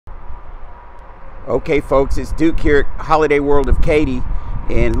Okay folks, it's Duke here at Holiday World of Katy,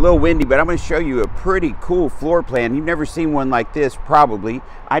 and a little windy, but I'm going to show you a pretty cool floor plan. You've never seen one like this, probably.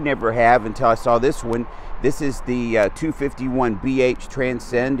 I never have until I saw this one. This is the 251 BH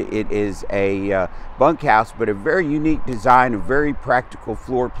Transcend. It is a bunkhouse, but a very unique design, a very practical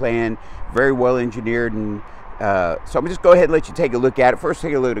floor plan, very well engineered. And so I'm going to just go ahead and let you take a look at it. First,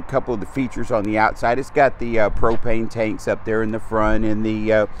 take a look at a couple of the features on the outside. It's got the propane tanks up there in the front, and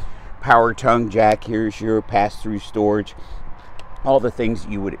the power tongue jack. Here's your pass-through storage. All the things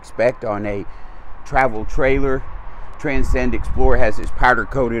that you would expect on a travel trailer. Transcend Explorer has its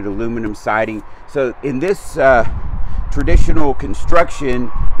powder-coated aluminum siding. So in this traditional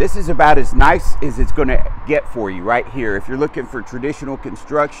construction, this is about as nice as it's going to get for you right here. If you're looking for traditional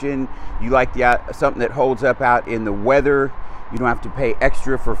construction, you like something that holds up out in the weather, you don't have to pay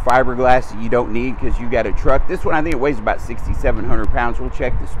extra for fiberglass that you don't need because you got a truck. This one, I think it weighs about 6,700 pounds. We'll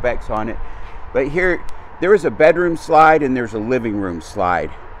check the specs on it. But here, there is a bedroom slide and there's a living room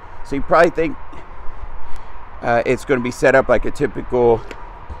slide. So you probably think it's going to be set up like a typical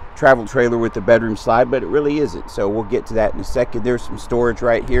travel trailer with the bedroom slide, but it really isn't. So we'll get to that in a second. There's some storage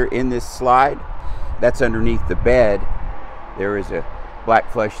right here in this slide. That's underneath the bed. There is a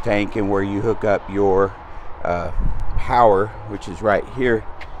black flush tank and where you hook up your power, which is right here.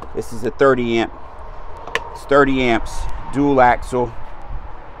 This is a 30 amp. It's 30 amps, dual axle.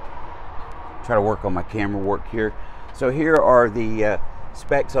 Try to work on my camera work here. So here are the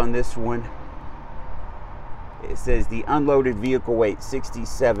specs on this one. It says the unloaded vehicle weight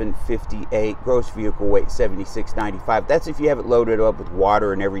 6758, gross vehicle weight 7695. That's if you have it loaded up with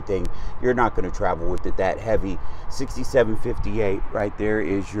water and everything. You're not going to travel with it that heavy. 6758 right there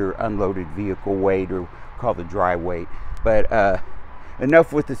is your unloaded vehicle weight, or called the dry weight. But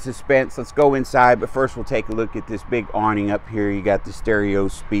enough with the suspense. Let's go inside. But first we'll take a look at this big awning up here. You got the stereo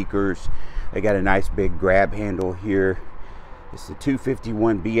speakers. They got a nice big grab handle here. It's the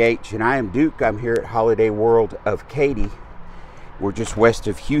 251 BH, and I am Duke. I'm here at Holiday World of Katy. We're just west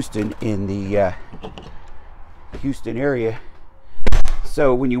of Houston in the Houston area.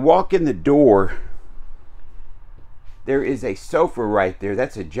 So when you walk in the door, there is a sofa right there.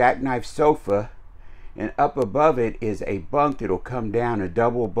 That's a jackknife sofa, and up above it is a bunk that'll come down, a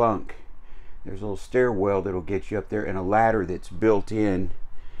double bunk. There's a little stairwell that'll get you up there, and a ladder that's built in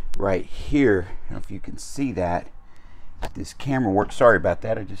right here. I don't know if you can see that. This camera works. Sorry about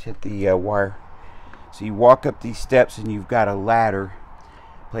that. I just hit the wire. So you walk up these steps and you've got a ladder,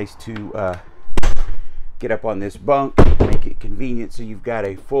 place to get up on this bunk, make it convenient. So you've got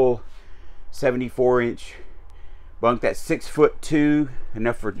a full 74-inch bunk that's 6'2",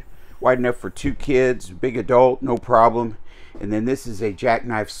 wide enough for 2 kids, big adult, no problem. And then this is a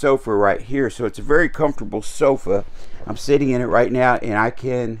jackknife sofa right here. So it's a very comfortable sofa. I'm sitting in it right now, and I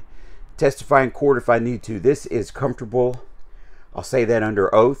can testify in court if I need to. This is comfortable. I'll say that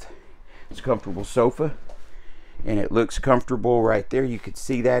under oath. It's a comfortable sofa, and it looks comfortable right there. You can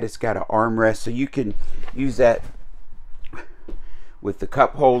see that it's got an armrest, so you can use that with the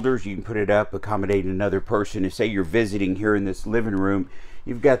cup holders. You can put it up, accommodate another person. And say you're visiting here in this living room,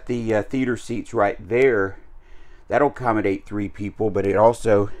 you've got the theater seats right there. That'll accommodate 3 people, but it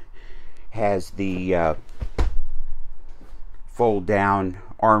also has the fold down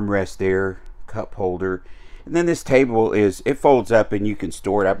armrest there, cup holder. And then this table it folds up and you can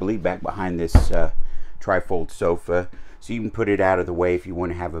store it, I believe, back behind this trifold sofa. So you can put it out of the way if you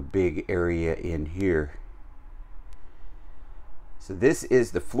want to have a big area in here. So this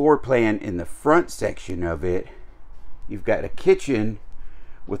is the floor plan in the front section of it. You've got a kitchen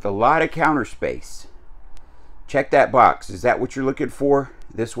with a lot of counter space. Check that box. Is that what you're looking for?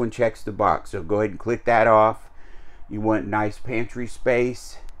 This one checks the box. So go ahead and click that off. You want nice pantry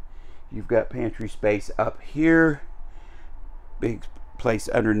space. You've got pantry space up here. Big place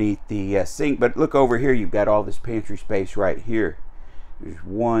underneath the sink. But look over here. You've got all this pantry space right here. There's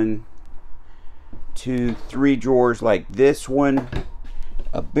 1, 2, 3 drawers like this one.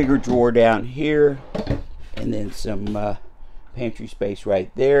 A bigger drawer down here. And then some pantry space right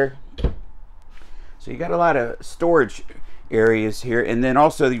there. So you got a lot of storage areas here. And then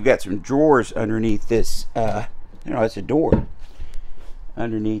also you've got some drawers underneath this it's a door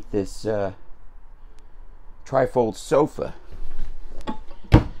underneath this trifold sofa.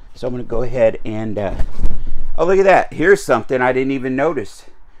 So I'm going to go ahead and oh, look at that. Here's something I didn't even notice.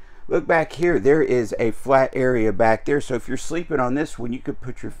 Look back here. There is a flat area back there. So if you're sleeping on this one, you could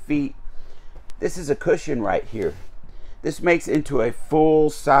put your feet. This is a cushion right here. This makes into a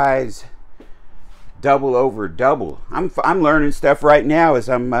full-size double over double. I'm learning stuff right now as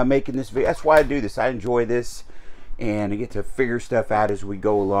I'm making this video. That's why I do this. I enjoy this, and I get to figure stuff out as we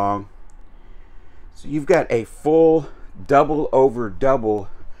go along. So you've got a full double over double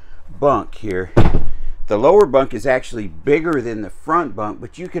bunk here. The lower bunk is actually bigger than the front bunk,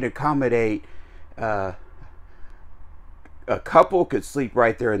 but you can accommodate a couple could sleep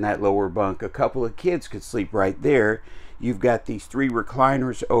right there in that lower bunk. A couple of kids could sleep right there. You've got these 3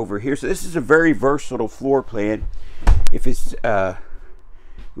 recliners over here. So this is a very versatile floor plan. If it's you want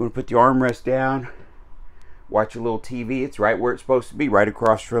to put the armrest down, watch a little TV, it's right where it's supposed to be, right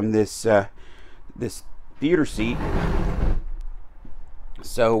across from this this theater seat.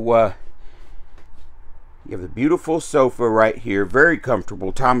 So you have a beautiful sofa right here, very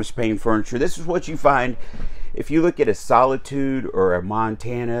comfortable Thomas Paine furniture. This is what you find if you look at a Solitude or a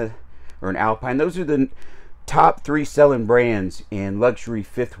Montana or an Alpine. Those are the top 3 selling brands in luxury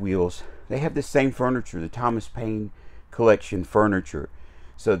fifth wheels. They have the same furniture, the Thomas Paine collection furniture.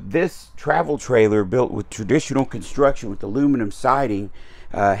 So this travel trailer, built with traditional construction with aluminum siding,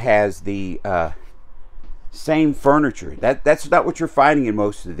 has the same furniture. That's not what you're finding in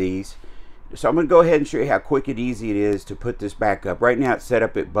most of these. So I'm going to go ahead and show you how quick and easy it is to put this back up. Right now it's set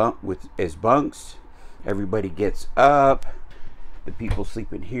up as bunks. Everybody gets up. The people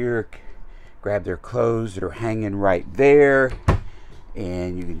sleeping here grab their clothes that are hanging right there,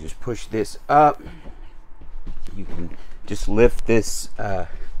 and you can just push this up. You can just lift this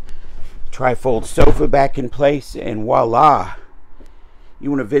trifold sofa back in place, and voila. You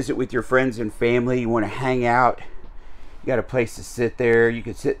want to visit with your friends and family, you want to hang out, you got a place to sit there. You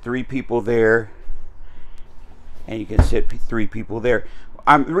can sit 3 people there, and you can sit 3 people there.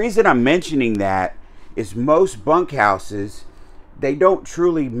 The reason I'm mentioning that is most bunkhouses, they don't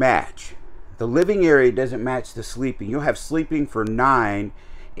truly match. The living area doesn't match the sleeping. You'll have sleeping for 9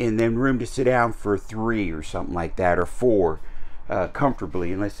 and then room to sit down for 3 or something like that, or 4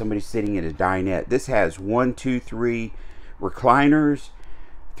 comfortably, unless somebody's sitting in a dinette. This has 1, 2, 3 recliners.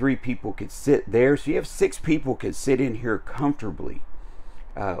 3 people could sit there, so you have 6 people could sit in here comfortably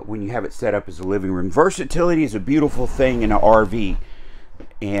when you have it set up as a living room. Versatility is a beautiful thing in an RV,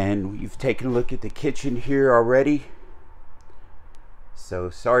 and you've taken a look at the kitchen here already. So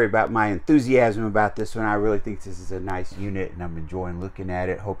sorry about my enthusiasm about this one. I really think this is a nice unit, and I'm enjoying looking at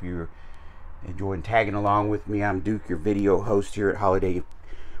it. Hope you're enjoying tagging along with me. I'm Duke, your video host here at Holiday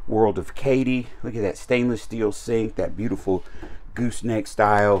World of Katy. Look at that stainless steel sink, that beautiful gooseneck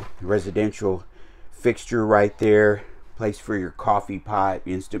style residential fixture right there. Place for your coffee pot,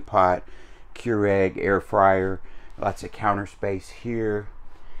 instant pot, Keurig, air fryer. Lots of counter space here,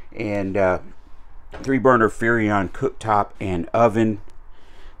 and 3-burner Furrion cooktop and oven.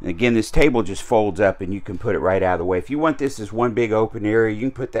 And again, this table just folds up and you can put it right out of the way. If you want this as one big open area, you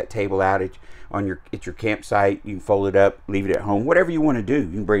can put that table out at your campsite. You can fold it up, leave it at home, whatever you want to do.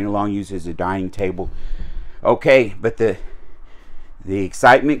 You can bring it along, use it as a dining table. Okay, but the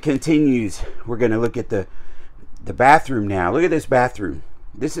excitement continues. We're going to look at the bathroom now. Look at this bathroom.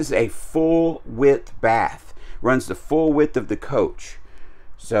 This is a full width bath. Runs the full width of the coach.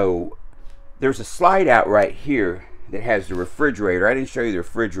 So there's a slide out right here that has the refrigerator. I didn't show you the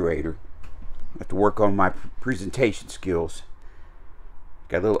refrigerator. I have to work on my presentation skills.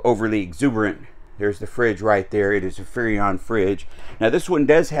 Got a little overly exuberant. There's the fridge right there. It is a Furrion fridge. Now this one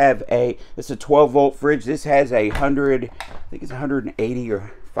does have it's a 12-volt fridge. This has a 100, I think it's 180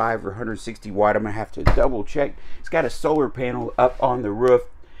 or 5 or 160 watt. I'm gonna have to double check. It's got a solar panel up on the roof,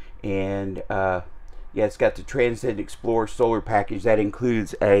 and yeah, it's got the Transcend Explorer solar package. That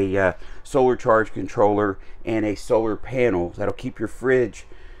includes a solar charge controller and a solar panel that'll keep your fridge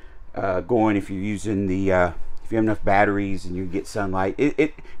going if you're using the if you have enough batteries and you get sunlight.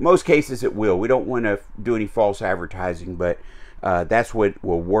 In most cases it will. We don't want to do any false advertising, but that's what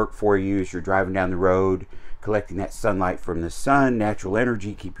will work for you as you're driving down the road, collecting that sunlight from the sun, natural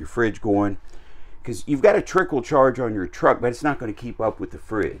energy, keep your fridge going. Because you've got a trickle charge on your truck, but it's not going to keep up with the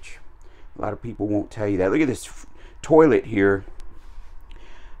fridge. A lot of people won't tell you that. Look at this toilet here.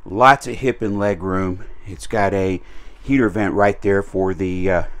 Lots of hip and leg room. It's got a heater vent right there for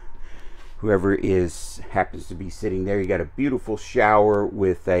the whoever happens to be sitting there. You got a beautiful shower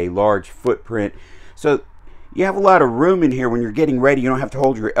with a large footprint. So you have a lot of room in here when you're getting ready. You don't have to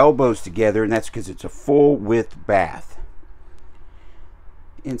hold your elbows together, and that's because it's a full width bath.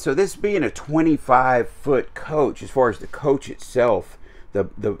 And so this being a 25-foot coach, as far as the coach itself,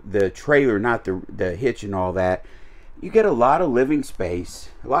 the trailer, not the hitch and all that, you get a lot of living space,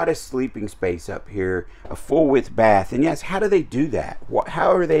 a lot of sleeping space up here, a full width bath. And yes, how do they do that?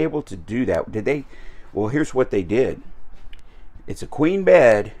 How are they able to do that? Well, here's what they did. It's a queen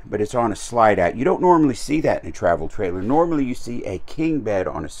bed, but it's on a slide out. You don't normally see that in a travel trailer. Normally you see a king bed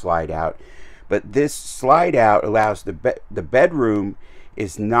on a slide out, but this slide out allows the bedroom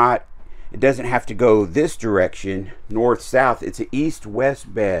is not it doesn't have to go this direction, north-south. It's an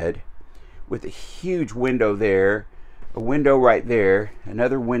east-west bed with a huge window there, a window right there,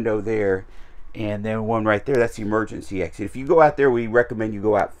 another window there, and then one right there. That's the emergency exit. If you go out there, we recommend you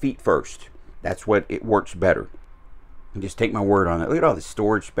go out feet first. That's what it works better. And just take my word on it. Look at all the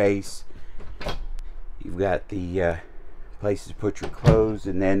storage space. You've got the places to put your clothes,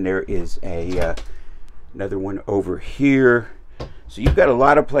 and then there is a another one over here. So you've got a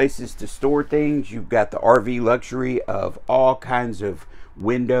lot of places to store things. You've got the RV luxury of all kinds of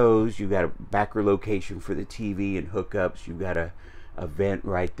windows. You've got a backer location for the TV and hookups. You've got a vent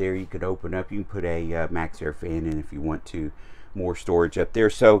right there you could open up. You can put a max air fan in if you want to. More storage up there.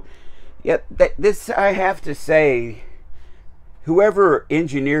 So yeah, this, I have to say, whoever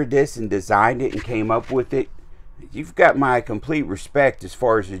engineered this and designed it and came up with it, you've got my complete respect as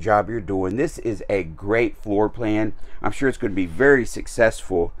far as the job you're doing. This is a great floor plan. I'm sure it's going to be very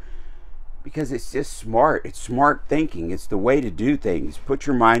successful because it's just smart. It's smart thinking. It's the way to do things. Put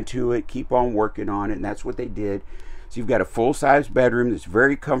your mind to it, keep on working on it, and that's what they did. So you've got a full-size bedroom that's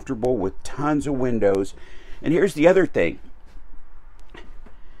very comfortable with tons of windows. And here's the other thing.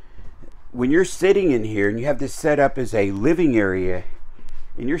 When you're sitting in here and you have this set up as a living area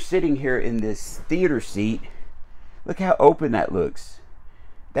and you're sitting here in this theater seat, look how open that looks.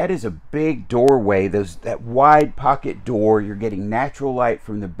 That is a big doorway. That wide pocket door. You're getting natural light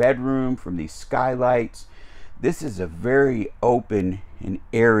from the bedroom, from these skylights. This is a very open and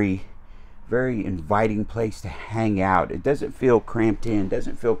airy, very inviting place to hang out. It doesn't feel cramped in,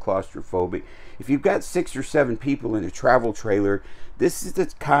 doesn't feel claustrophobic. If you've got 6 or 7 people in a travel trailer, this is the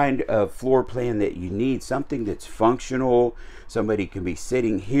kind of floor plan that you need. Something that's functional. Somebody can be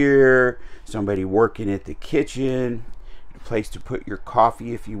sitting here, somebody working at the kitchen, a place to put your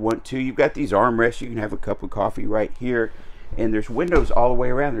coffee if you want to. You've got these armrests. You can have a cup of coffee right here. And there's windows all the way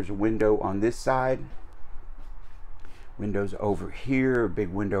around. There's a window on this side. Windows over here. A big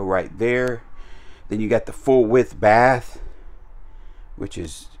window right there. Then you got the full width bath, which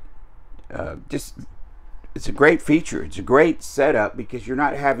is it's a great feature. It's a great setup because you're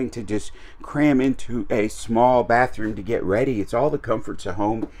not having to just cram into a small bathroom to get ready. It's all the comforts of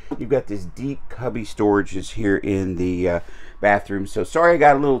home. You've got this deep cubby storages here in the bathroom. So sorry I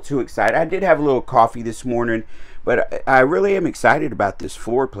got a little too excited. I did have a little coffee this morning, but I really am excited about this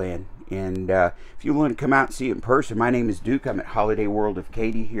floor plan. And if you want to come out and see it in person, my name is Duke. I'm at Holiday World of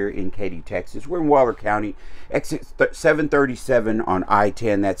Katy here in Katy, Texas. We're in Waller County, exit 737 on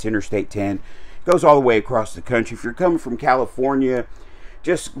I-10. That's Interstate 10. Goes all the way across the country. If you're coming from California,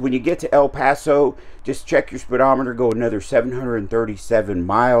 just when you get to El Paso, just check your speedometer, go another 737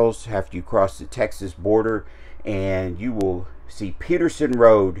 miles after you cross the Texas border, and you will see Peterson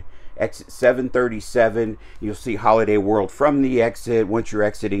Road, exit 737. You'll see Holiday World from the exit. Once you're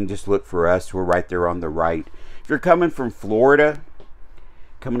exiting, just look for us. We're right there on the right. If you're coming from Florida,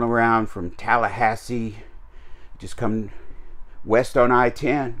 coming around from Tallahassee, just come west on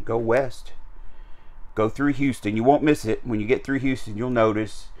I-10, go west. Go through Houston. You won't miss it. When you get through Houston, you'll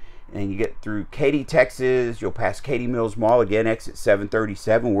notice. And you get through Katy, Texas. You'll pass Katy Mills Mall. Again, exit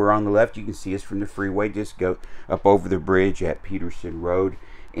 737. We're on the left. You can see us from the freeway. Just go up over the bridge at Peterson Road.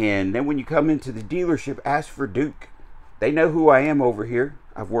 And then when you come into the dealership, ask for Duke. They know who I am over here.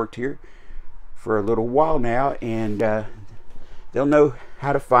 I've worked here for a little while now. And they'll know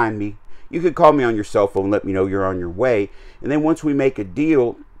how to find me. You could call me on your cell phone. Let me know you're on your way. And then once we make a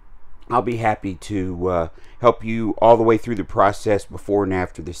deal, I'll be happy to help you all the way through the process before and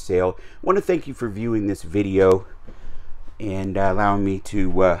after the sale. I want to thank you for viewing this video and allowing me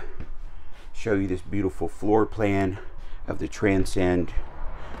to show you this beautiful floor plan of the Transcend.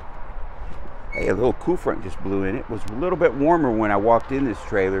 Hey, a little cool front just blew in. It was a little bit warmer when I walked in this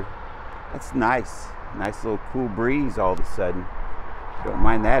trailer. That's nice. Nice little cool breeze all of a sudden. Don't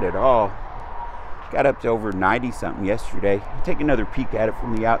mind that at all. Got up to over 90 something yesterday. I'll take another peek at it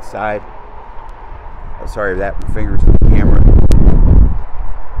from the outside. Oh, sorry for that, my finger's in the camera.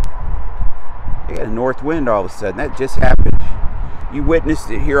 I got a north wind all of a sudden. That just happened. You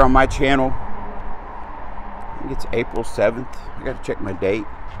witnessed it here on my channel. I think it's April 7th. I got to check my date.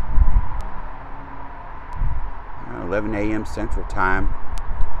 11 a.m. Central Time.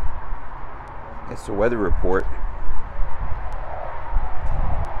 That's the weather report.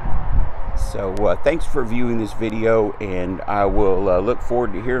 So thanks for viewing this video, and I will look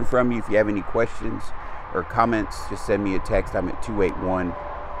forward to hearing from you. If you have any questions or comments, just send me a text. I'm at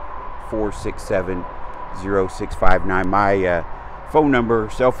 281-467-0659. My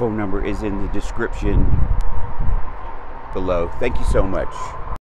cell phone number is in the description below. Thank you so much.